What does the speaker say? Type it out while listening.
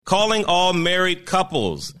Calling all married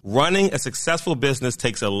couples. Running a successful business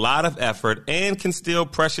takes a lot of effort and can steal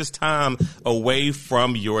precious time away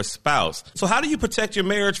from your spouse. So how do you protect your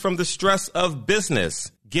marriage from the stress of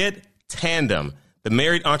business? Get Tandem, the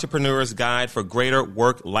Married Entrepreneur's Guide for Greater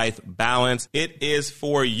Work-Life Balance. It is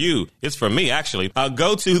for you. It's for me, actually.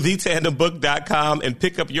 Go to thetandembook.com and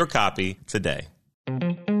pick up your copy today.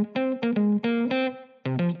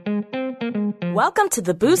 Welcome to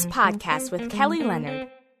the Boost Podcast with Kelly Leonard.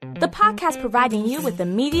 The podcast providing you with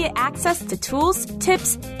immediate access to tools,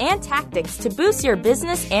 tips, and tactics to boost your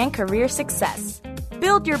business and career success.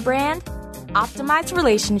 Build your brand, optimize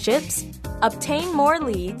relationships, obtain more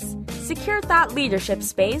leads, secure thought leadership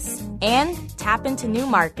space, and tap into new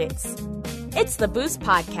markets. It's the Boost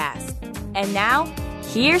Podcast. And now,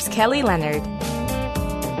 here's Kelly Leonard.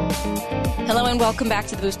 Hello and welcome back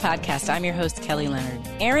to the Boost Podcast. I'm your host, Kelly Leonard.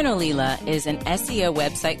 Erin Olila is an SEO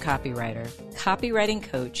website copywriter, copywriting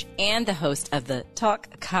coach, and the host of the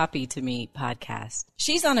Talk Copy to Me podcast.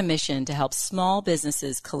 She's on a mission to help small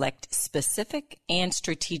businesses collect specific and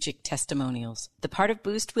strategic testimonials. The part of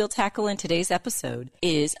Boost we'll tackle in today's episode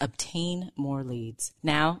is obtain more leads.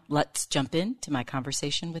 Now, let's jump into my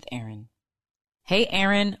conversation with Erin. Hey,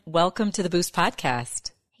 Erin, welcome to the Boost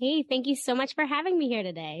Podcast. Hey, thank you so much for having me here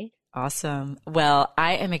today. Awesome. Well,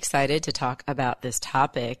 I am excited to talk about this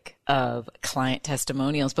topic of client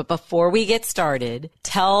testimonials. But before we get started,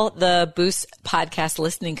 tell the Boost Podcast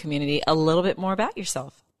listening community a little bit more about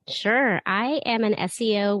yourself. Sure. I am an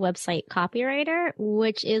SEO website copywriter,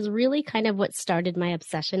 which is really kind of what started my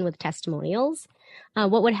obsession with testimonials.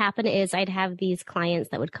 What would happen is I'd have these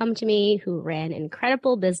clients that would come to me who ran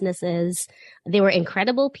incredible businesses. They were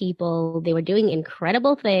incredible people. They were doing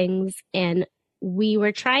incredible things. And we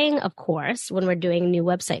were trying, of course, when we're doing new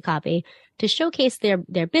website copy, to showcase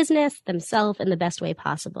their business, themselves in the best way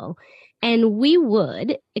possible. And we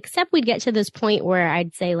would, except we'd get to this point where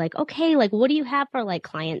I'd say like, okay, like, what do you have for like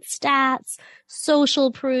client stats,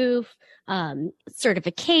 social proof,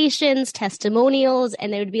 certifications, testimonials?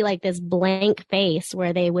 And there would be like this blank face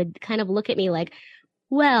where they would kind of look at me like,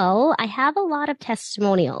 well, I have a lot of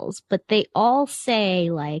testimonials, but they all say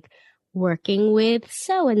like, working with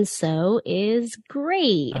so-and-so is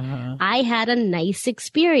great. I had a nice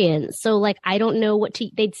experience. So like, I don't know what to,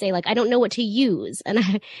 they'd say like, I don't know what to use.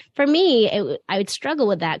 And for me, I would struggle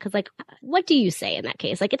with that. Cause like, what do you say in that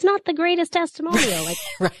case? Like, it's not the greatest testimonial. Like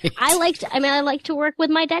Right. I like to work with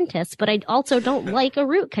my dentist, but I also don't like a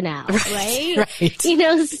root canal. Right. Right. You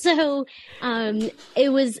know, so, it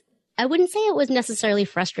was, I wouldn't say it was necessarily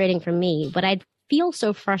frustrating for me, but I'd feel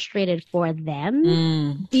so frustrated for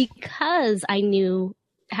them because I knew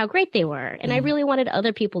how great they were. And I really wanted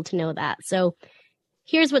other people to know that. So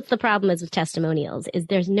here's what the problem is with testimonials is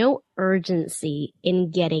there's no urgency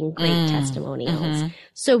in getting great testimonials.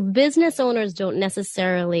 So business owners don't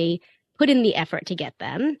necessarily put in the effort to get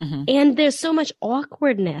them. And there's so much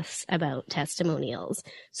awkwardness about testimonials.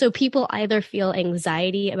 So people either feel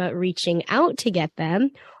anxiety about reaching out to get them,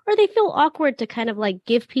 or they feel awkward to kind of like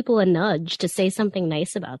give people a nudge to say something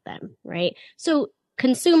nice about them, right? So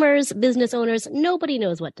consumers, business owners, nobody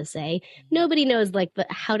knows what to say. Nobody knows like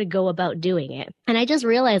how to go about doing it. And I just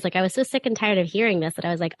realized like I was so sick and tired of hearing this that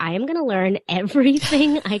I was like, I am going to learn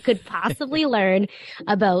everything I could possibly learn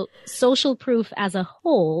about social proof as a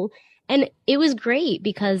whole. And it was great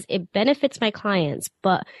because it benefits my clients,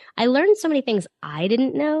 but I learned so many things I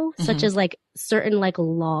didn't know, such as like certain like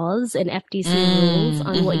laws and FTC rules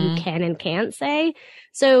on what you can and can't say.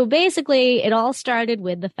 So basically it all started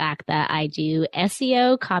with the fact that I do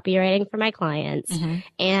SEO copywriting for my clients.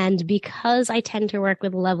 And because I tend to work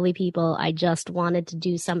with lovely people, I just wanted to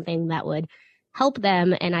do something that would help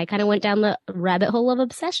them. And I kind of went down the rabbit hole of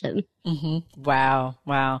obsession. Wow.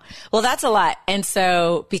 Well, that's a lot. And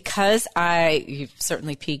so because you've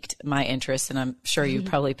certainly piqued my interest, and I'm sure you've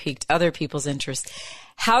probably piqued other people's interest,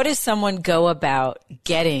 how does someone go about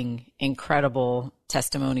getting incredible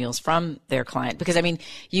testimonials from their client? Because I mean,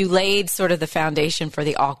 you laid sort of the foundation for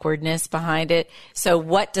the awkwardness behind it. So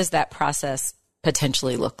what does that process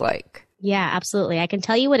potentially look like? Yeah, absolutely. I can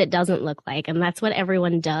tell you what it doesn't look like, and that's what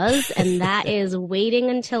everyone does, and that is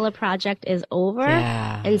waiting until a project is over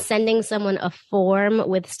and sending someone a form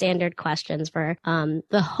with standard questions for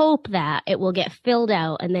the hope that it will get filled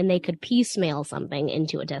out and then they could piecemeal something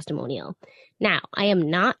into a testimonial. Now, I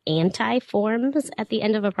am not anti-forms at the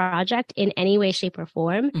end of a project in any way, shape, or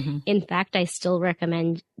form. In fact, I still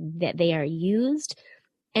recommend that they are used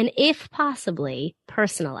and if possibly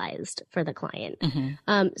personalized for the client.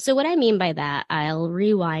 So what I mean by that, I'll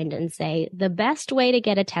rewind and say the best way to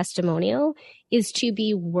get a testimonial is to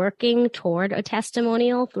be working toward a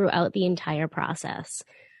testimonial throughout the entire process.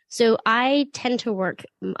 So I tend to work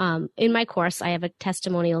in my course. I have a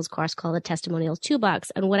testimonials course called the Testimonials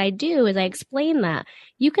Toolbox. And what I do is I explain that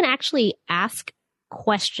you can actually ask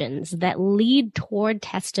questions that lead toward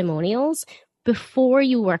testimonials before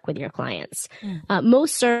you work with your clients.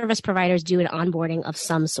 Most service providers do an onboarding of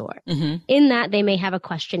some sort. In that, they may have a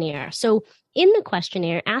questionnaire. So in the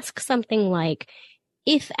questionnaire, ask something like,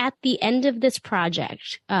 if at the end of this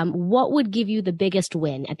project, what would give you the biggest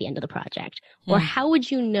win at the end of the project? Or how would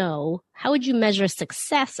you measure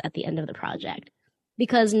success at the end of the project?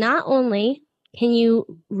 Because not only can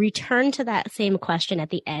you return to that same question at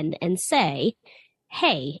the end and say,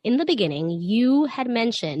 hey, in the beginning, you had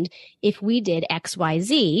mentioned if we did X, Y,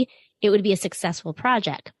 Z, it would be a successful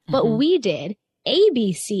project. But we did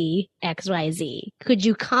ABC, X, Y, Z. Could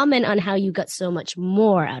you comment on how you got so much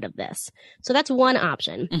more out of this? So that's one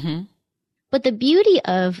option. But the beauty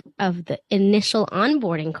of the initial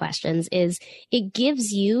onboarding questions is it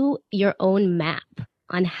gives you your own map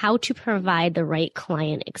on how to provide the right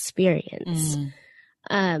client experience.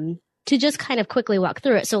 To just kind of quickly walk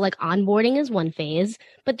through it. So like onboarding is one phase,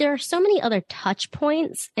 but there are so many other touch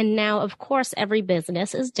points. And now, of course, every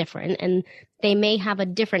business is different and they may have a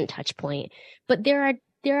different touch point, but there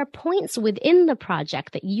are points within the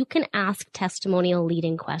project that you can ask testimonial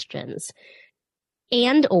leading questions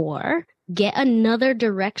and or get another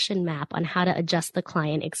direction map on how to adjust the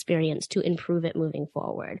client experience to improve it moving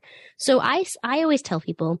forward. So I always tell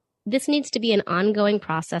people, this needs to be an ongoing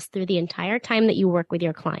process through the entire time that you work with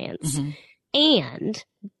your clients. And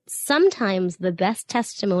sometimes the best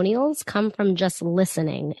testimonials come from just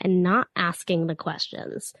listening and not asking the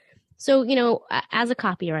questions. So, you know, as a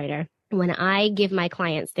copywriter, when I give my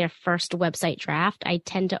clients their first website draft, I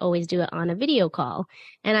tend to always do it on a video call.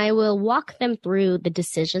 And I will walk them through the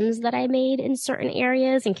decisions that I made in certain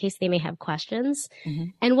areas in case they may have questions.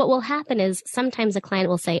 And what will happen is sometimes a client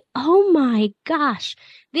will say, oh my gosh,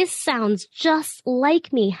 this sounds just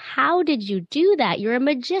like me. How did you do that? You're a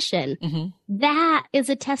magician. That is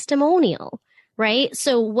a testimonial, right?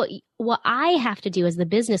 So what I have to do as the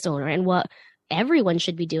business owner and what everyone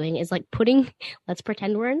should be doing is like let's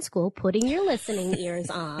pretend we're in school, putting your listening ears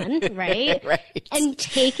on, right? And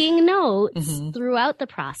taking notes throughout the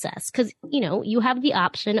process. Cause you know, you have the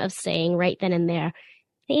option of saying right then and there,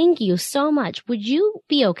 thank you so much. Would you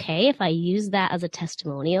be okay if I use that as a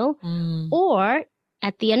testimonial? Or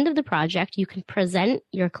at the end of the project, you can present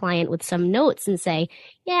your client with some notes and say,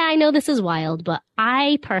 yeah, I know this is wild, but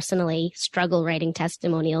I personally struggle writing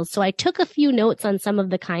testimonials. So I took a few notes on some of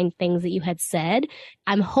the kind things that you had said.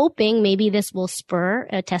 I'm hoping maybe this will spur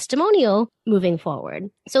a testimonial moving forward.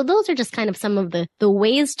 So those are just kind of some of the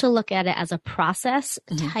ways to look at it as a process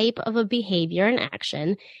type of a behavior and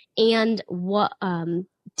action, and what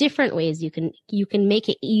different ways you can make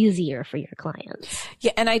it easier for your clients.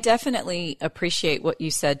 Yeah, and I definitely appreciate what you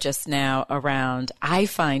said just now around, I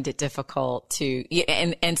find it difficult to,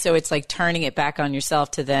 and so it's like turning it back on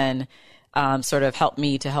yourself to then sort of help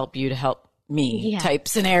me to help you to help me type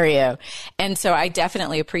scenario. And so I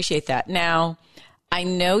definitely appreciate that. Now, I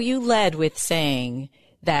know you led with saying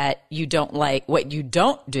that you don't like, what you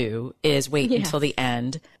don't do is wait until the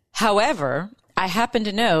end. However, I happen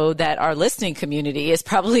to know that our listening community is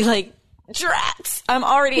probably like, drats, I'm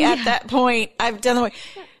already at that point. I've done the way.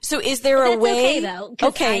 So is there a way? Okay, though.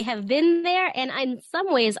 Okay. I have been there, and in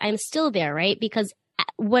some ways I'm still there, right? Because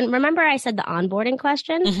remember I said the onboarding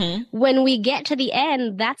question? When we get to the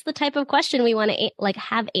end, that's the type of question we want to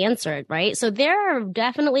have answered, right? So there are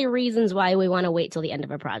definitely reasons why we want to wait till the end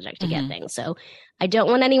of a project to get things. So I don't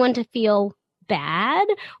want anyone to feel bad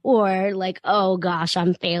or like, oh gosh,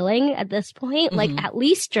 I'm failing at this point. Like, at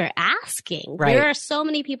least you're asking. Right. There are so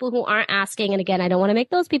many people who aren't asking. And again, I don't want to make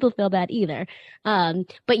those people feel bad either.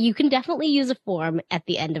 But you can definitely use a form at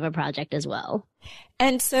the end of a project as well.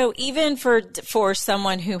 And so even for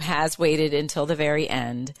someone who has waited until the very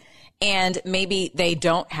end, and maybe they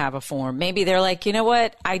don't have a form, maybe they're like, you know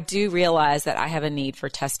what, I do realize that I have a need for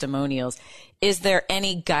testimonials. Is there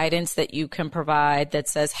any guidance that you can provide that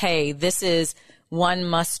says, hey, this is one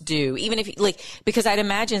must do, even if because I'd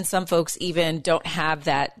imagine some folks even don't have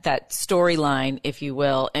that storyline, if you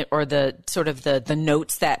will, or the sort of the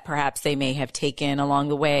notes that perhaps they may have taken along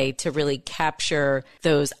the way to really capture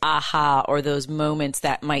those aha or those moments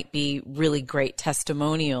that might be really great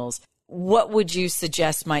testimonials. What would you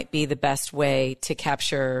suggest might be the best way to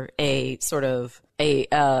capture a sort of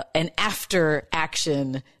an after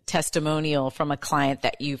action testimonial from a client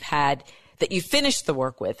that you've had, that you finished the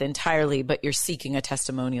work with entirely, but you're seeking a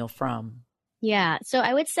testimonial from? Yeah. So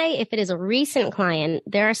I would say if it is a recent client,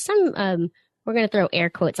 there are some we're going to throw air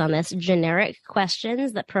quotes on this, generic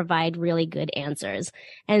questions that provide really good answers.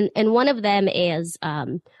 And one of them is,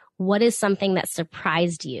 what is something that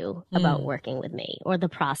surprised you about working with me, or the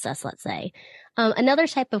process, let's say? Another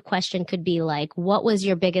type of question could be like, what was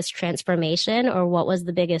your biggest transformation, or what was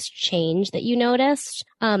the biggest change that you noticed?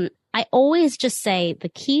 I always just say the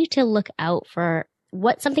key to look out for,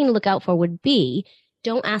 something to look out for would be,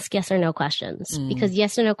 don't ask yes or no questions, because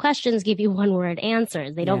yes or no questions give you one word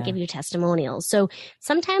answers. They don't give you testimonials. So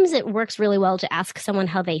sometimes it works really well to ask someone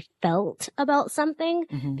how they felt about something,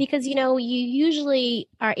 because, you usually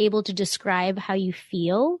are able to describe how you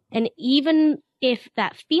feel. And even if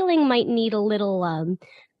that feeling might need a little,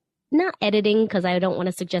 not editing, because I don't want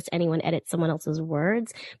to suggest anyone edit someone else's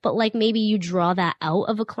words, but like maybe you draw that out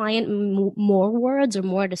of a client, more words or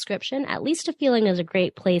more description. At least a feeling is a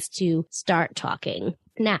great place to start talking.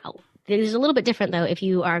 Now, it is a little bit different though if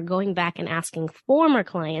you are going back and asking former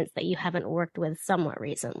clients that you haven't worked with somewhat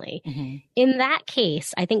recently. In that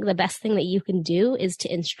case, I think the best thing that you can do is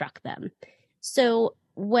to instruct them. So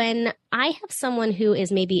when I have someone who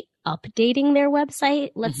is maybe updating their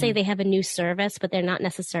website, let's say they have a new service, but they're not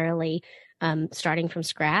necessarily starting from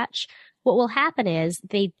scratch, what will happen is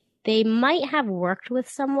they might have worked with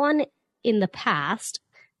someone in the past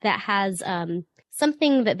that has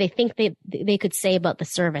something that they think they could say about the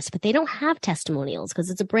service, but they don't have testimonials because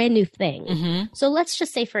it's a brand new thing. So let's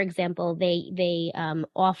just say, for example, they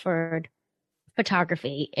offered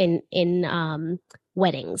photography in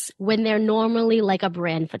weddings when they're normally like a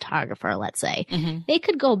brand photographer, let's say. They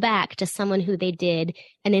could go back to someone who they did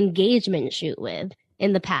an engagement shoot with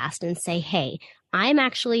in the past and say, hey, I'm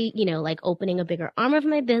actually, like opening a bigger arm of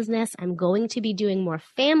my business. I'm going to be doing more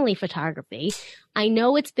family photography. I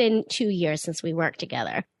know it's been 2 years since we worked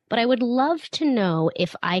together, but I would love to know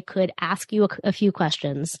if I could ask you a few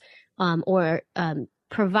questions, or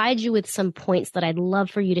provide you with some points that I'd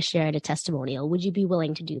love for you to share at a testimonial. Would you be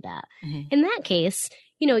willing to do that? In that case,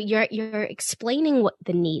 you're explaining what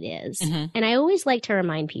the need is. And I always like to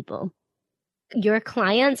remind people, your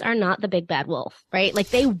clients are not the big bad wolf, right? Like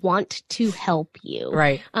they want to help you.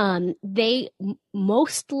 Right. They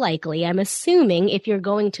most likely, I'm assuming, if you're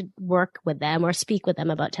going to work with them or speak with them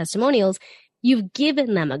about testimonials, you've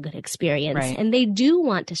given them a good experience, and they do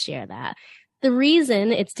want to share that. The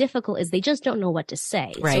reason it's difficult is they just don't know what to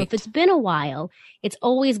say. Right. So if it's been a while, it's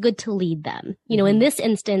always good to lead them. In this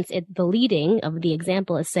instance, the leading of the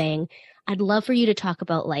example is saying, I'd love for you to talk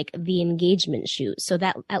about like the engagement shoot, so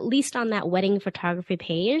that at least on that wedding photography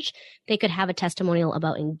page, they could have a testimonial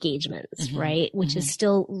about engagements, right? Which is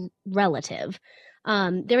still relative.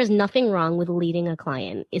 There is nothing wrong with leading a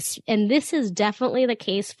client. And this is definitely the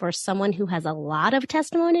case for someone who has a lot of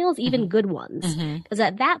testimonials, even good ones. Because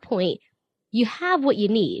at that point, you have what you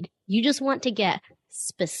need. You just want to get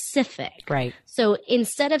specific. Right. So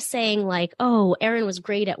instead of saying like, oh, Erin was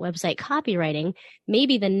great at website copywriting,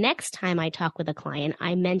 maybe the next time I talk with a client,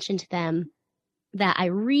 I mention to them that I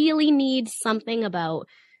really need something about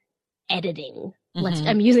editing.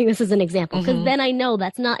 I'm using this as an example because then I know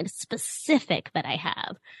that's not specific that I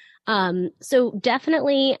have. So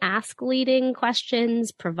definitely ask leading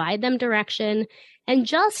questions, provide them direction, and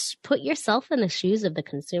just put yourself in the shoes of the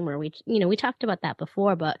consumer. We talked about that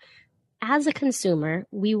before, but as a consumer,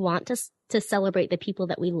 we want to celebrate the people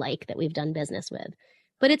that we like, that we've done business with.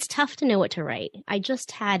 But it's tough to know what to write. I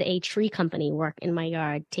just had a tree company work in my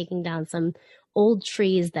yard, taking down some old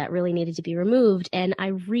trees that really needed to be removed. And I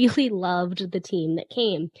really loved the team that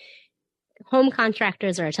came. Home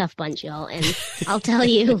contractors are a tough bunch, y'all. And I'll tell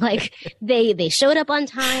you, like, they showed up on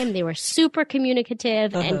time. They were super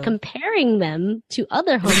communicative. And comparing them to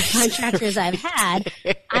other home contractors I've had,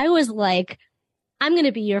 I was like, I'm going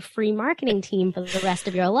to be your free marketing team for the rest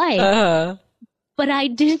of your life. But I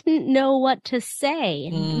didn't know what to say.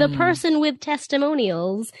 The person with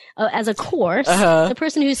testimonials as a course, the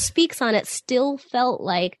person who speaks on it still felt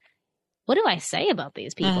like, what do I say about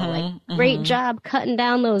these people? Great job cutting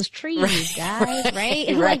down those trees, guys, right?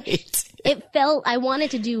 And like, it felt, I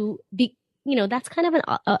wanted to do, that's kind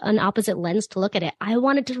of an opposite lens to look at it. I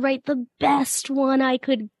wanted to write the best one I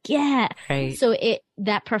could get. Right. So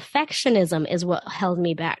that perfectionism is what held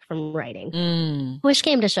me back from writing. Push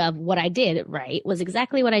came to shove, what I did write was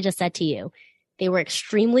exactly what I just said to you. They were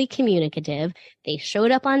extremely communicative. They showed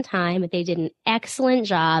up on time. They did an excellent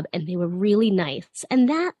job, and they were really nice. And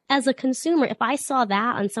that, as a consumer, if I saw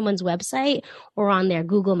that on someone's website or on their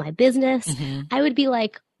Google My Business, I would be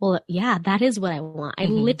like, well, yeah, that is what I want. I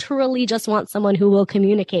literally just want someone who will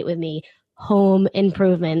communicate with me. Home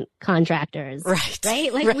improvement contractors.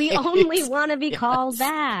 Right? Like, we only want to be called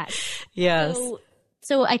that. Yes.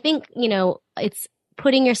 So I think, it's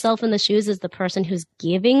putting yourself in the shoes as the person who's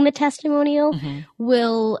giving the testimonial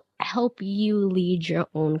will help you lead your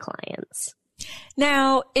own clients.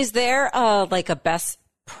 Now, is there like a best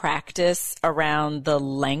practice around the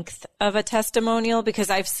length of a testimonial? Because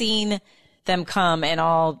I've seen them come in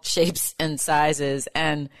all shapes and sizes.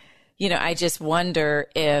 And, you know, I just wonder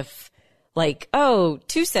if like, 2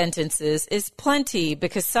 sentences is plenty,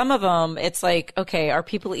 because some of them, it's like, okay, are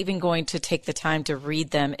people even going to take the time to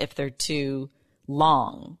read them if they're too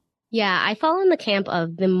long? Yeah, I fall in the camp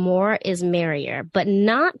of the more is merrier, but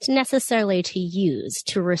not necessarily to use,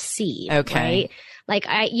 to receive. Okay. Right? Like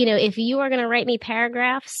if you are going to write me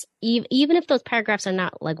paragraphs, even if those paragraphs are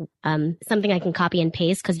not like something I can copy and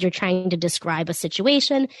paste because you're trying to describe a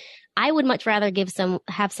situation, I would much rather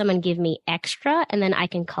have someone give me extra and then I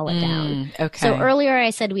can cull it down. Okay. So earlier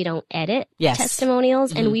I said we don't edit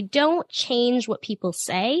testimonials and we don't change what people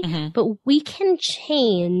say, but we can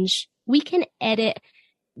edit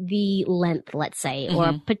the length, let's say,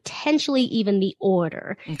 or potentially even the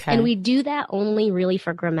order. Okay. And we do that only really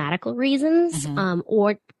for grammatical reasons,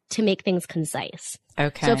 or to make things concise.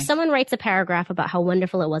 Okay. So if someone writes a paragraph about how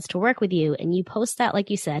wonderful it was to work with you and you post that, like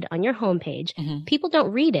you said, on your homepage, people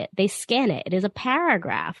don't read it. They scan it. It is a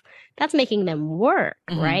paragraph. That's making them work,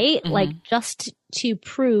 right? Like just to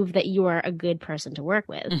prove that you are a good person to work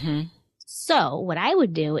with. So what I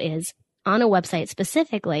would do is on a website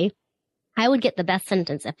specifically, I would get the best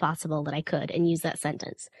sentence if possible that I could and use that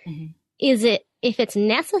sentence. If it's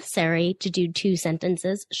necessary to do 2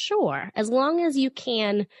 sentences, sure. As long as you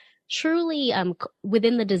can truly,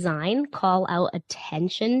 within the design, call out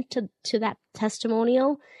attention to that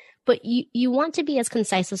testimonial. But you want to be as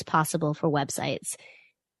concise as possible for websites.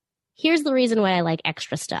 Here's the reason why I like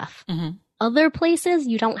extra stuff. Other places,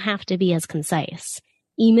 you don't have to be as concise.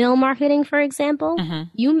 Email marketing, for example,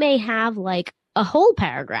 you may have like a whole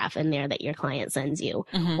paragraph in there that your client sends you.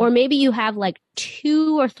 Or maybe you have like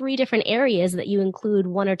 2 or 3 different areas that you include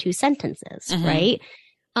 1 or 2 sentences, right?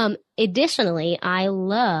 Additionally, I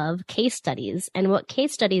love case studies. And what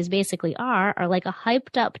case studies basically are like a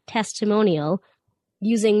hyped up testimonial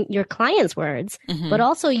using your client's words, but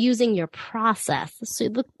also using your process.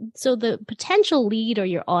 So the potential lead or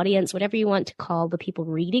your audience, whatever you want to call the people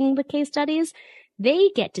reading the case studies, they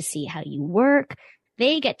get to see how you work.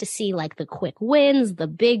 They get to see like the quick wins, the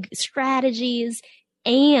big strategies,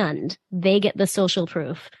 and they get the social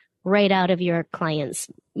proof right out of your client's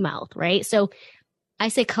mouth, right? So I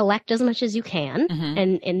say collect as much as you can,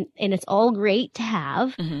 and it's all great to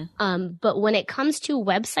have. But when it comes to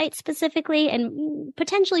websites specifically and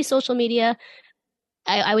potentially social media,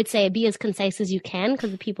 I would say be as concise as you can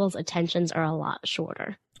because the people's attentions are a lot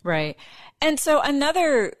shorter. Right. And so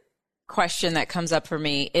another question that comes up for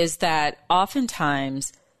me is that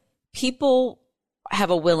oftentimes people have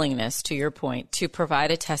a willingness, to your point, to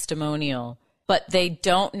provide a testimonial, but they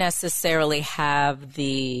don't necessarily have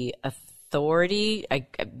the authority.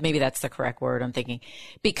 Maybe that's the correct word I'm thinking,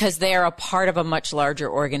 because they are a part of a much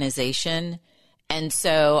larger organization. And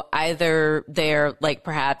so either they're like,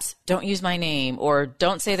 perhaps don't use my name or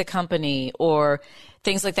don't say the company or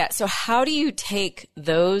things like that. So how do you take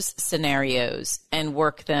those scenarios and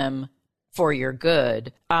work them for your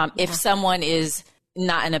good? If someone is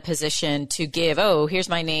not in a position to give, here's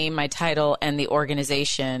my name, my title, and the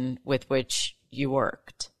organization with which you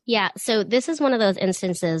worked. Yeah. So this is one of those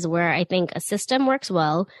instances where I think a system works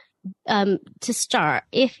well. To start,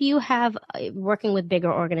 if you have working with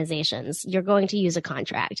bigger organizations, you're going to use a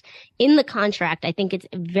contract. In the contract, I think it's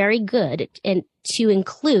very good and to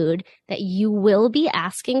include that you will be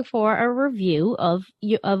asking for a review of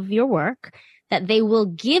your work, that they will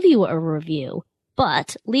give you a review,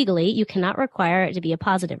 but legally you cannot require it to be a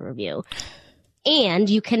positive review. And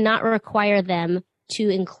you cannot require them to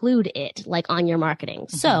include it like on your marketing.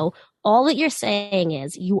 So all that you're saying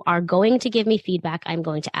is you are going to give me feedback. I'm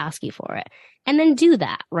going to ask you for it. And then do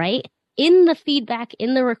that, right? In the feedback,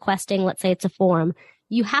 in the requesting, let's say it's a form,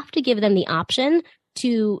 you have to give them the option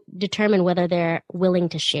to determine whether they're willing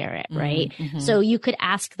to share it, right? So you could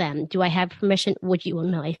ask them, do I have permission?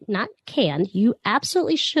 You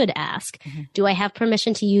absolutely should ask. Do I have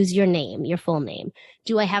permission to use your name, your full name?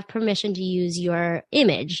 Do I have permission to use your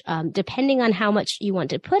image? Depending on how much you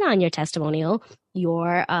want to put on your testimonial,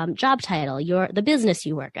 your job title, the business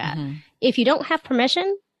you work at. If you don't have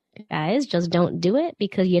permission, guys, just don't do it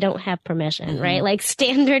because you don't have permission, right? Like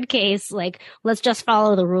standard case, like let's just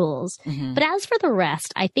follow the rules. But as for the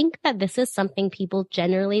rest, I think that this is something people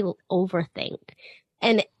generally overthink.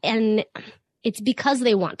 And it's because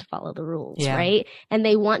they want to follow the rules, right? And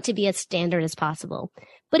they want to be as standard as possible.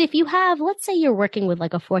 But if you have, let's say you're working with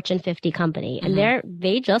like a Fortune 50 company and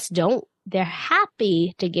they just don't they're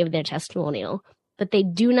happy to give their testimonial, but they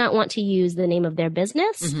do not want to use the name of their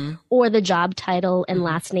business or the job title and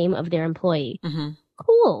last name of their employee.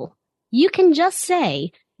 Cool. You can just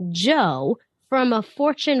say Joe from a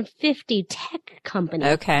Fortune 50 tech company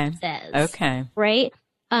says, right?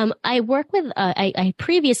 I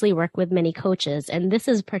previously worked with many coaches, and this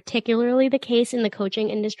is particularly the case in the coaching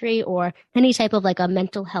industry or any type of like a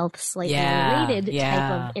mental health slightly related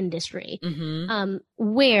type of industry,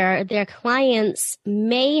 where their clients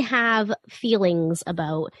may have feelings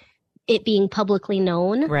about it being publicly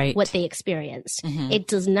known what they experienced. It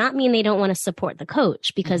does not mean they don't want to support the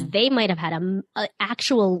coach, because they might have had an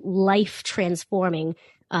actual life transforming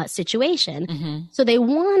situation. So they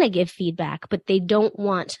want to give feedback, but they don't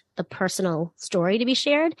want the personal story to be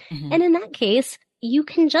shared. And in that case, you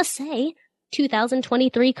can just say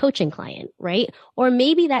 2023 coaching client, right? Or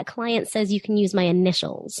maybe that client says you can use my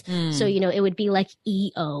initials. So, it would be like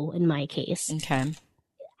EO in my case.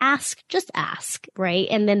 Just ask, right?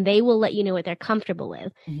 And then they will let you know what they're comfortable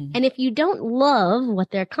with. And if you don't love what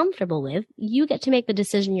they're comfortable with, you get to make the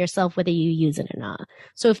decision yourself whether you use it or not.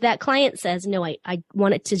 So if that client says, no, I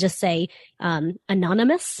want it to just say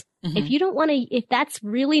anonymous, if that's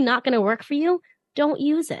really not going to work for you, don't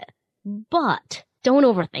use it. But don't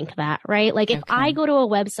overthink that, right? Like if I go to a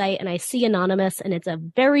website and I see anonymous and it's a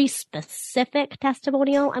very specific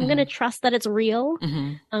testimonial, I'm going to trust that it's real.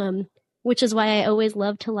 Which is why I always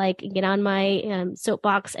love to like get on my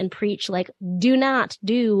soapbox and preach, like, do not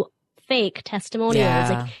do fake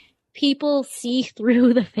testimonials. Like people see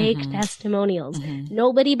through the fake testimonials.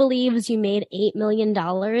 Nobody believes you made $8 million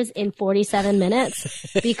in 47 minutes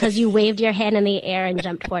because you waved your hand in the air and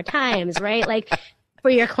jumped 4 times, right? Like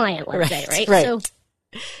for your client, let's say, right? So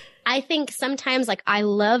I think sometimes like I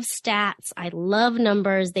love stats. I love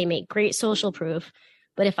numbers. They make great social proof.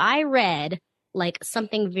 But if I read like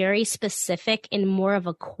something very specific in more of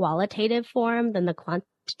a qualitative form than the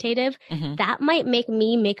quantitative, that might make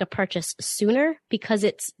me make a purchase sooner because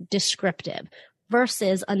it's descriptive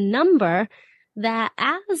versus a number that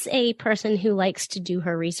as a person who likes to do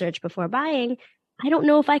her research before buying, I don't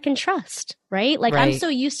know if I can trust, right? Like I'm so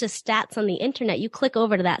used to stats on the internet. You click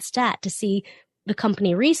over to that stat to see the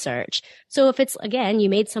company research. So if it's, again, you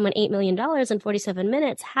made someone $8 million in 47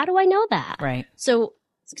 minutes, how do I know that? Right. So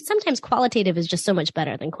sometimes qualitative is just so much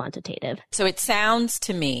better than quantitative. So it sounds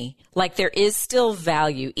to me like there is still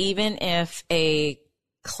value, even if a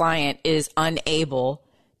client is unable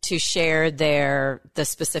to share the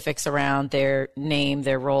specifics around their name,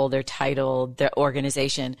 their role, their title, their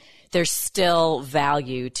organization. There's still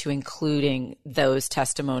value to including those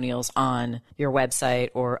testimonials on your website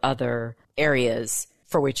or other areas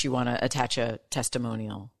for which you want to attach a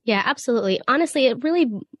testimonial. Yeah, absolutely. Honestly, it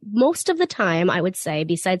really, most of the time, I would say,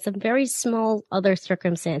 besides some very small other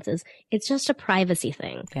circumstances, it's just a privacy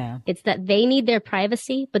thing. Yeah. It's that they need their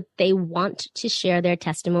privacy, but they want to share their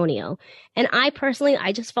testimonial. And I personally,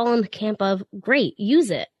 I just fall in the camp of, great,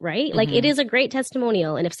 use it, right? Like it is a great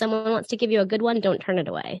testimonial. And if someone wants to give you a good one, don't turn it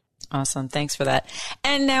away. Awesome. Thanks for that.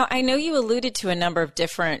 And now I know you alluded to a number of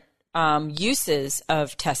different uses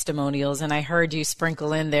of testimonials, and I heard you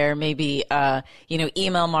sprinkle in there maybe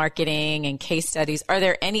email marketing and case studies. Are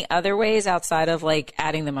there any other ways outside of like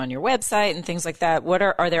adding them on your website and things like that?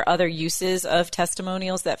 Are there other uses of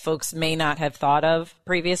testimonials that folks may not have thought of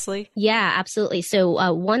previously? Yeah, absolutely.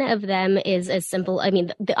 So one of them is as simple,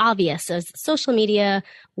 the obvious, so social media,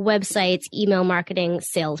 websites, email marketing,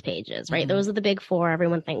 sales pages, right? Those are the big 4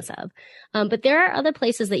 everyone thinks of. But there are other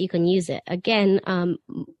places that you can use it. Again,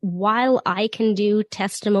 while I can do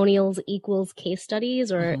testimonials equals case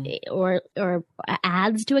studies or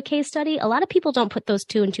adds to a case study, a lot of people don't put those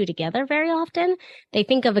 2 and 2 together very often. They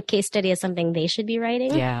think of a case study as something they should be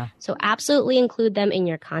writing. Yeah. So absolutely include them in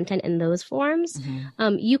your content in those forms.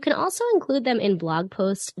 You can also include them in blog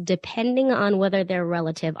posts depending on whether they're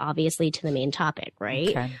relative, obviously, to the main topic, right?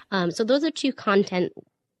 Okay. So those are 2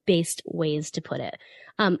 content-based ways to put it.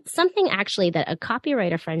 Something actually that a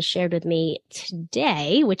copywriter friend shared with me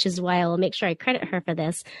today, which is why I'll make sure I credit her for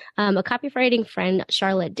this. A copywriting friend,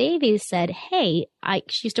 Charlotte Davies, said, hey,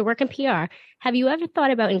 she used to work in PR. Have you ever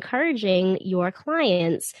thought about encouraging your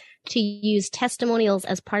clients to use testimonials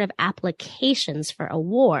as part of applications for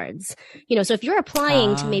awards? So if you're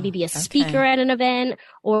applying to maybe be a speaker at an event,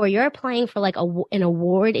 or you're applying for like an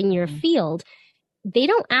award in your field, they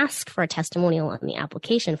don't ask for a testimonial on the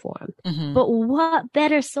application form. But what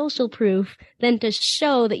better social proof than to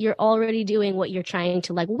show that you're already doing what you're trying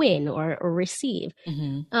to like win or receive?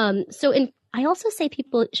 I also say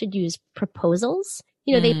people should use proposals.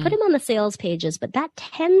 They put them on the sales pages, but that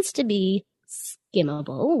tends to be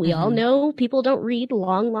skimmable. We all know people don't read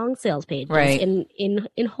long sales pages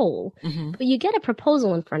in whole. But you get a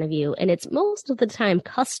proposal in front of you and it's most of the time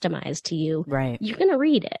customized to you. Right. You're going to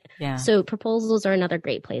read it. Yeah. So proposals are another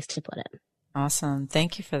great place to put it. Awesome.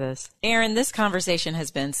 Thank you for this. Erin, this conversation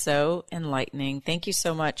has been so enlightening. Thank you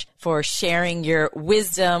so much for sharing your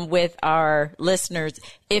wisdom with our listeners.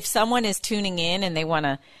 If someone is tuning in and they want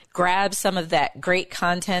to grab some of that great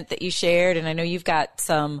content that you shared, and I know you've got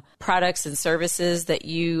some products and services that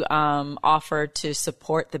you offer to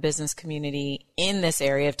support the business community in this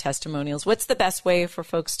area of testimonials, what's the best way for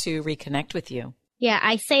folks to reconnect with you? Yeah,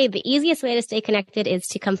 I say the easiest way to stay connected is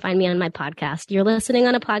to come find me on my podcast. You're listening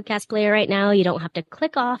on a podcast player right now. You don't have to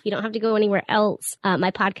click off. You don't have to go anywhere else.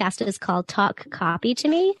 My podcast is called Talk Copy to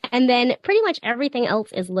Me. And then pretty much everything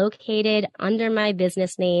else is located under my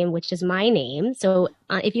business name, which is my name. So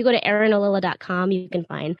if you go to erinolila.com, you can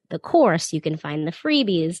find the course, you can find the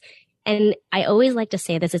freebies. And I always like to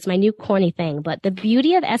say this, it's my new corny thing, but the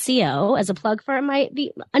beauty of SEO, as a plug for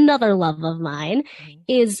another love of mine,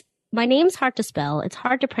 is my name's hard to spell. It's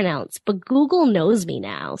hard to pronounce, but Google knows me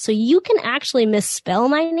now. So you can actually misspell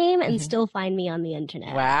my name and still find me on the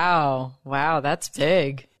internet. Wow. That's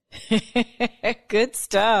big. Good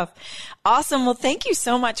stuff. Awesome. Well, thank you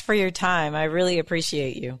so much for your time. I really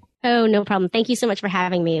appreciate you. Oh, no problem. Thank you so much for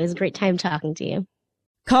having me. It was a great time talking to you.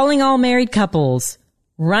 Calling all married couples.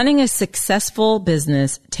 Running a successful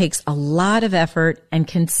business takes a lot of effort and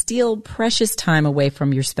can steal precious time away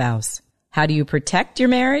from your spouse. How do you protect your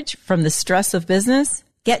marriage from the stress of business?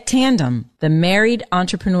 Get Tandem, the Married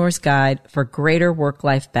Entrepreneur's Guide for Greater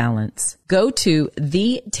Work-Life Balance. Go to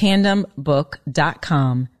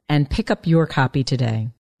thetandembook.com and pick up your copy today.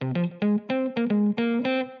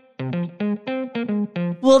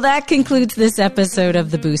 Well, that concludes this episode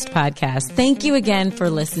of the Boost Podcast. Thank you again for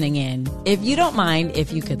listening in. If you don't mind,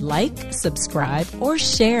 if you could like, subscribe, or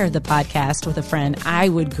share the podcast with a friend, I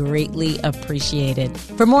would greatly appreciate it.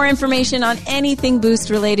 For more information on anything Boost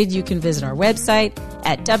related, you can visit our website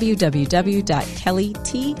at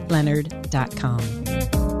www.kellytleonard.com.